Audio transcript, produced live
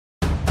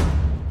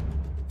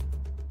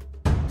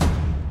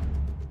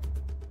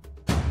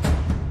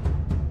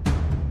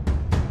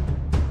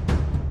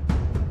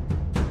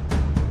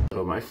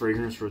my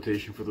fragrance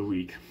rotation for the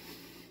week,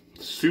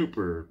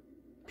 super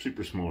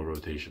small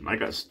rotation. I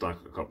got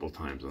stuck a couple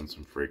times on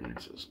some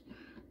fragrances.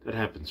 That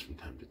happens from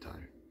time to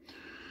time.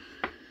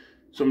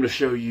 So I'm going to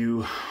show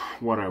you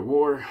what I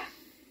wore,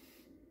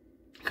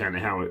 kind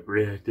of how it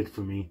reacted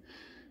for me,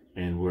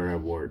 and where I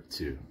wore it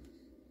to.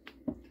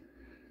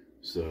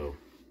 So,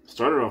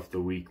 started off the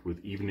week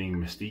with Evening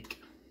Mystique.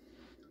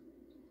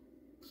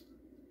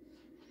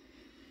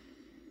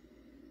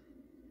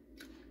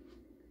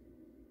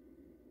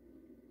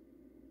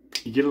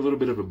 You get a little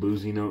bit of a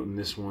boozy note in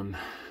this one.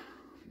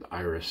 The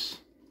iris.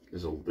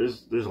 There's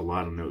a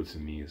lot of notes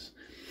in these.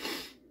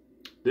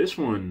 This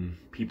one,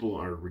 people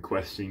are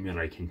requesting that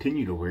I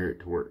continue to wear it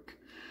to work.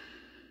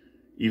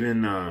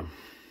 Even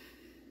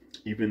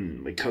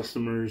like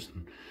customers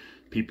and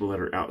people that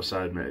are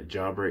outside my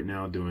job right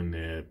now doing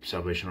the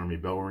Salvation Army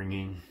bell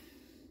ringing.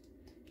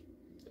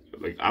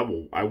 Like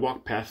I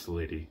walk past the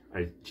lady.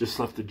 I just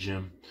left the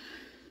gym.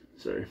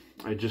 Sorry,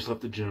 I just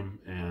left the gym,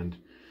 and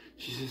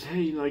she says,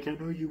 "Hey, like, I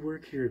know you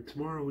work here.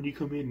 Tomorrow when you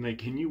come in, like,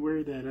 can you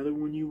wear that other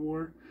one you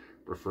wore?"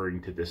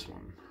 Referring to this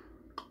one.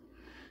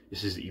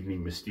 This is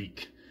Evening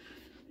Mystique.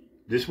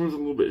 This one's a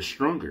little bit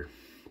stronger.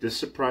 This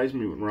surprised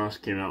me when Ross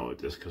came out with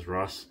this, because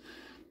Ross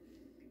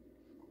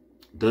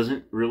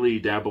doesn't really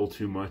dabble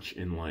too much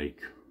in,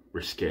 like,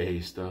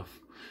 risque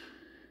stuff.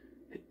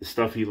 The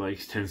stuff he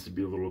likes tends to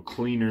be a little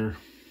cleaner.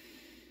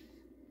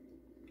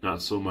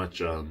 Not so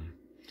much,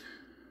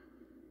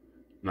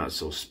 not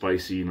so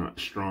spicy, not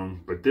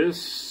strong. But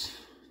this,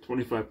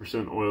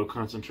 25% oil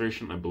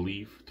concentration, I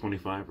believe.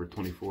 25 or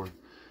 24.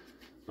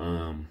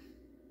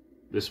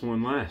 This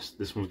one lasts.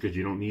 This one's good.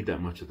 You don't need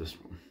that much of this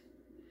one.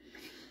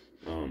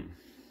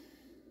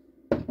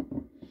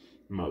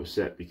 I'm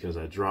upset because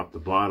I dropped the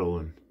bottle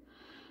and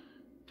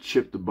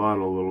chipped the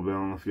bottle a little bit. I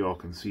don't know if y'all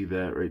can see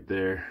that right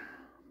there.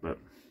 But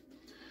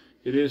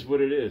it is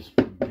what it is.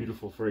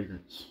 Beautiful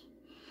fragrance.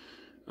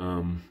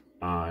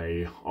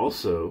 I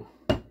also,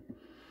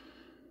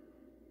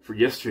 for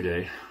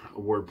yesterday, I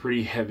wore a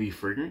pretty heavy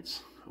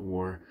fragrance. I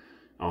wore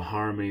Al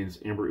Haramain's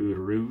Amber Oud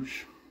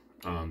Rouge.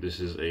 This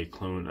is a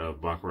clone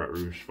of Baccarat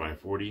Rouge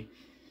 540.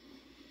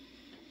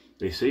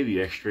 They say the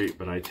extrait,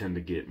 but I tend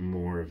to get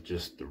more of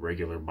just the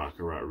regular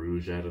Baccarat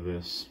Rouge out of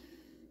this.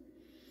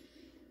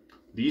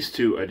 These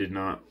two I did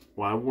not,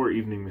 well, I wore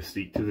Evening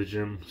Mystique to the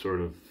gym,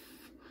 sort of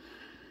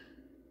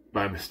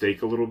by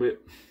mistake a little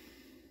bit.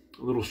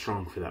 A little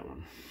strong for that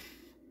one.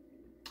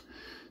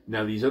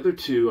 Now these other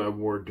two I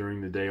wore during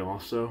the day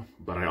also,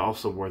 but I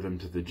also wore them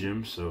to the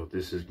gym, so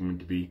this is going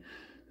to be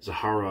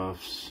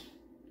Zaharoff's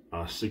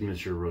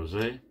Signature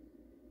Rosé.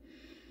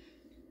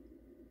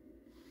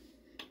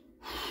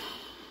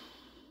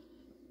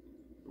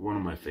 One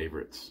of my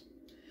favorites.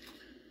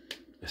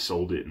 I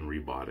sold it and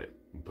rebought it,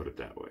 and put it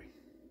that way.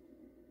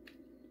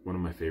 One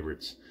of my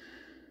favorites.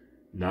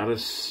 Not a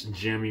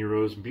jammy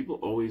rose. And people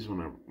always,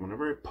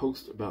 whenever I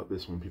post about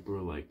this one, people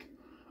are like,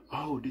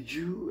 "Oh, did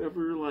you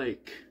ever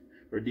like,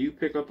 or do you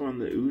pick up on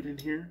the oud in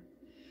here?"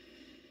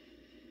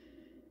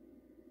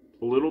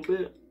 A little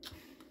bit,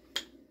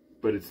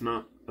 but it's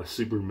not a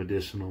super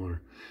medicinal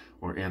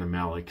or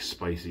animalic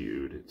spicy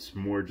oud. It's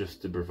more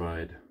just to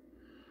provide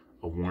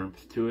a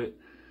warmth to it.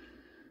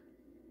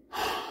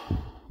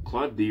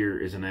 Claude Deer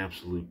is an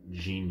absolute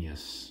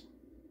genius.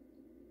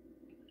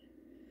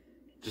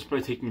 Just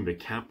by taking the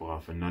cap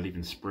off and not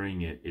even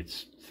spraying it,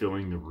 it's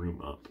filling the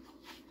room up.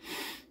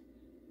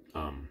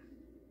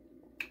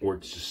 Or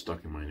it's just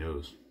stuck in my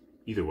nose.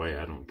 Either way,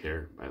 I don't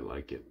care. I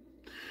like it.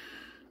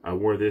 I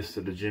wore this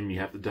to the gym. You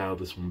have to dial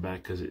this one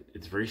back because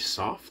it's very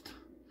soft.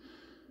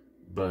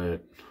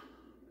 But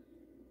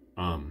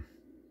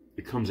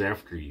it comes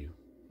after you.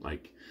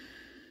 Like,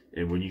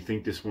 and when you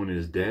think this one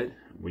is dead,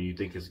 when you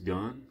think it's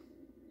gone,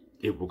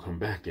 it will come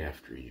back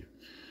after you.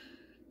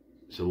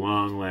 It's a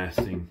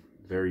long-lasting,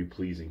 very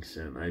pleasing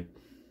scent. I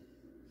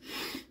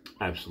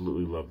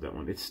absolutely love that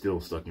one. It's still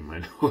stuck in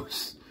my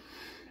nose.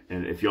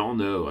 And if y'all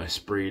know, I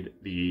sprayed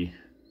the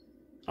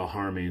Al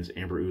Haramain's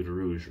Amber Oud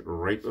Rouge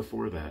right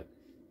before that.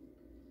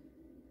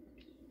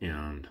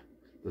 And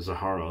the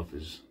Zaharoff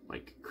is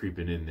like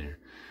creeping in there.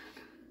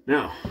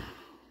 Now,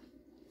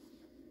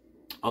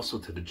 also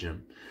to the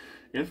gym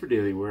and for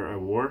daily wear, I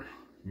wore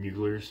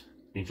Mugler's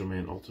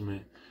Angelman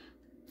Ultimate.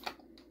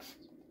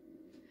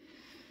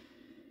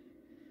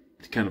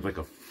 It's kind of like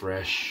a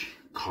fresh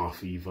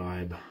coffee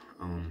vibe.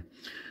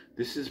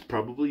 This is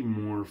probably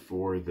more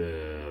for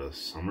the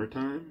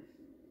summertime.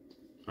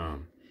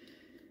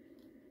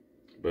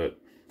 But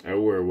I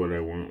wear what I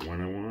want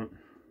when I want.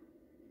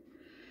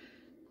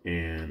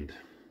 And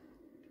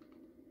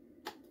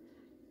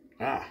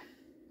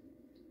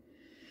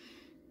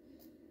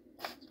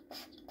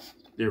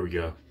there we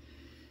go.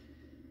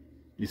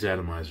 These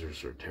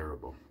atomizers are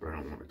terrible, but I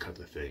don't want to cut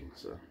the thing,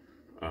 so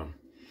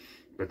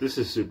but this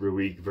is super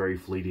weak, very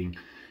fleeting.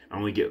 I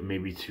only get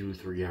maybe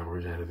 2-3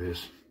 hours out of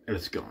this, and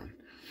it's gone.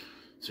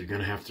 So you're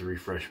gonna have to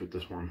refresh with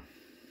this one.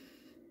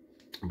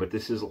 But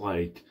this is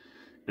like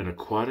an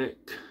aquatic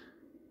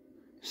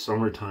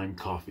summertime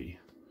coffee.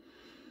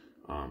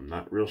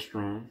 Not real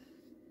strong.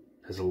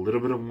 Has a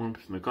little bit of warmth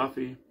from the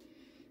coffee,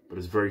 but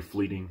it's very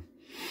fleeting.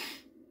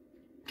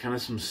 Kind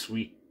of some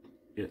sweet,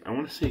 I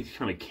want to say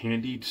kind of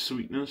candied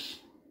sweetness,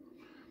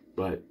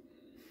 but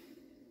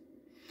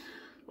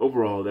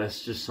overall,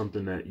 that's just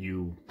something that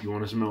you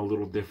want to smell a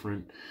little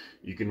different.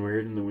 You can wear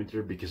it in the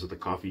winter because of the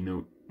coffee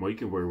note. Well, you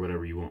can wear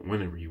whatever you want,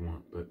 whenever you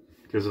want, but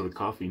because of the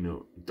coffee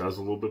note, it does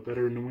a little bit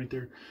better in the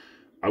winter.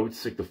 I would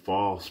stick to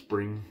fall,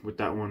 spring with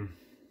that one.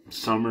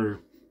 Summer,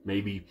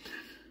 maybe.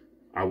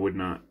 I would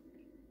not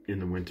in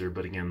the winter,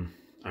 but again,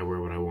 I wear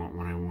what I want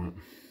when I want.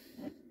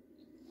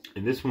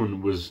 And this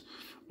one was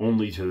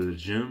only to the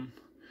gym.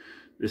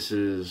 This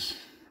is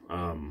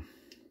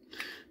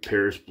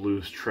Paris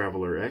Blues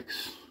Traveler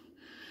X.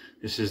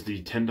 This is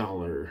the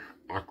 $10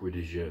 Acqua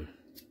di Gio.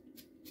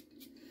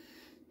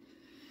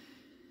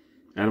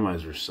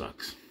 Atomizer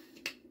sucks.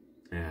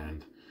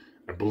 And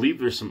I believe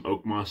there's some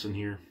oak moss in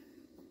here,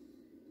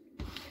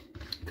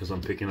 because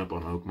I'm picking up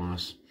on oak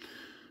moss.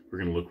 We're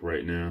going to look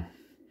right now.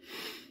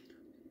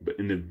 But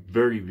in the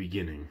very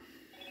beginning,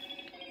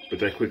 but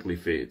that quickly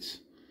fades.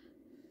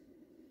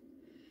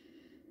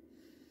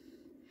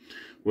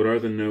 What are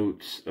the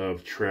notes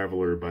of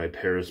Traveler by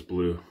Paris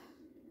Blue?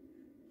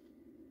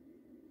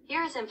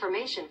 Here is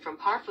information from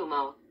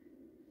Parfumo.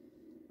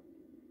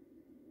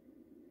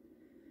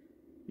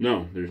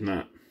 No, there's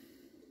not.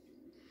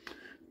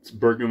 It's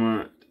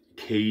bergamot,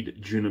 cade,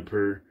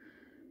 juniper,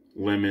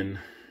 lemon,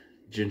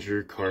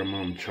 ginger,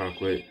 cardamom,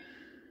 chocolate,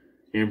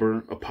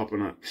 amber,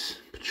 opoponax,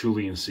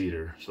 patchouli, and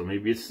cedar. So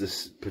maybe it's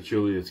this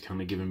patchouli that's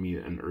kind of giving me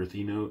an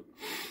earthy note.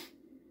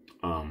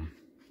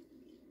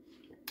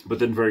 But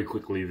then very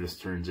quickly this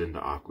turns into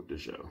Acqua di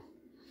Gio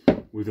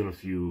within a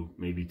few,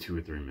 maybe 2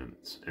 or 3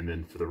 minutes. And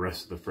then for the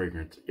rest of the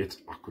fragrance,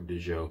 it's Acqua di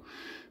Gio.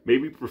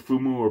 Maybe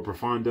Profumo or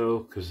Profondo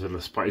because of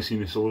the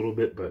spiciness a little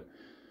bit, but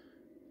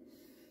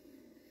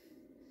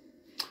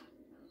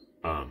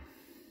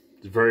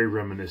it's very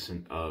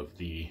reminiscent of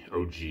the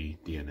OG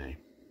DNA.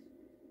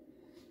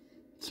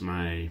 It's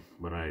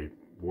what I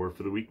wore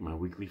for the week, my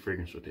weekly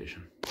fragrance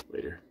rotation.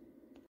 Later.